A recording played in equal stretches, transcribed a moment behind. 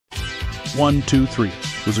1, 2, 3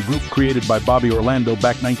 was a group created by Bobby Orlando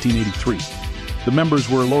back 1983. The members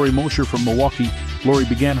were Laurie Moshed from Milwaukee. Laurie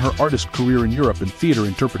began her artist career in Europe in theater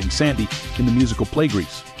interpreting Sandy in the musical Play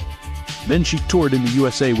Grease. Then she toured in the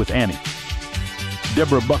USA with Annie.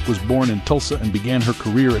 Deborah Buck was born in Tulsa and began her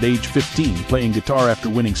career at age 15 playing guitar after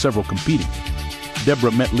winning several competing.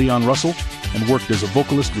 Deborah met Leon Russell and worked as a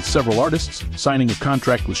vocalist with several artists, signing a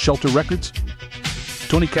contract with Shelter Records.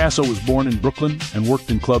 Tony Caso was born in Brooklyn and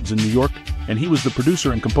worked in clubs in New York, and he was the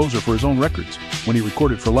producer and composer for his own records when he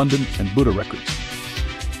recorded for London and Buddha Records.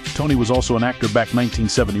 Tony was also an actor back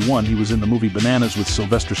 1971. He was in the movie Bananas with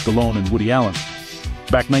Sylvester Stallone and Woody Allen.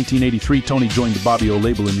 Back 1983, Tony joined the Bobby O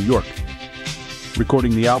label in New York,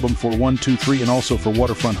 recording the album for 1, 2, 3 and also for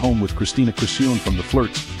Waterfront Home with Christina Criscione from The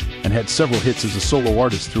Flirts, and had several hits as a solo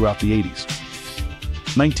artist throughout the 80s.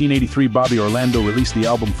 1983, Bobby Orlando released the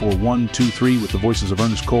album for 1, 2, 3 with the voices of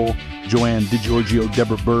Ernest Cole, Joanne DiGiorgio,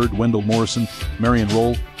 Deborah Bird, Wendell Morrison, Marion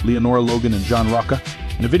Roll, Leonora Logan, and John Rocca,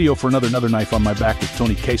 and a video for Another Knife on My Back with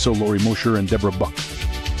Tony Caso, Laurie Moshed, and Deborah Buck.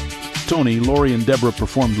 Tony, Laurie, and Deborah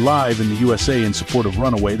performed live in the USA in support of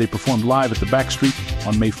Runaway. They performed live at the Backstreet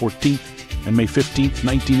on May 14th and May 15th,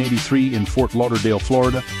 1983 in Fort Lauderdale,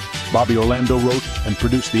 Florida. Bobby Orlando wrote and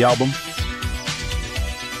produced the album,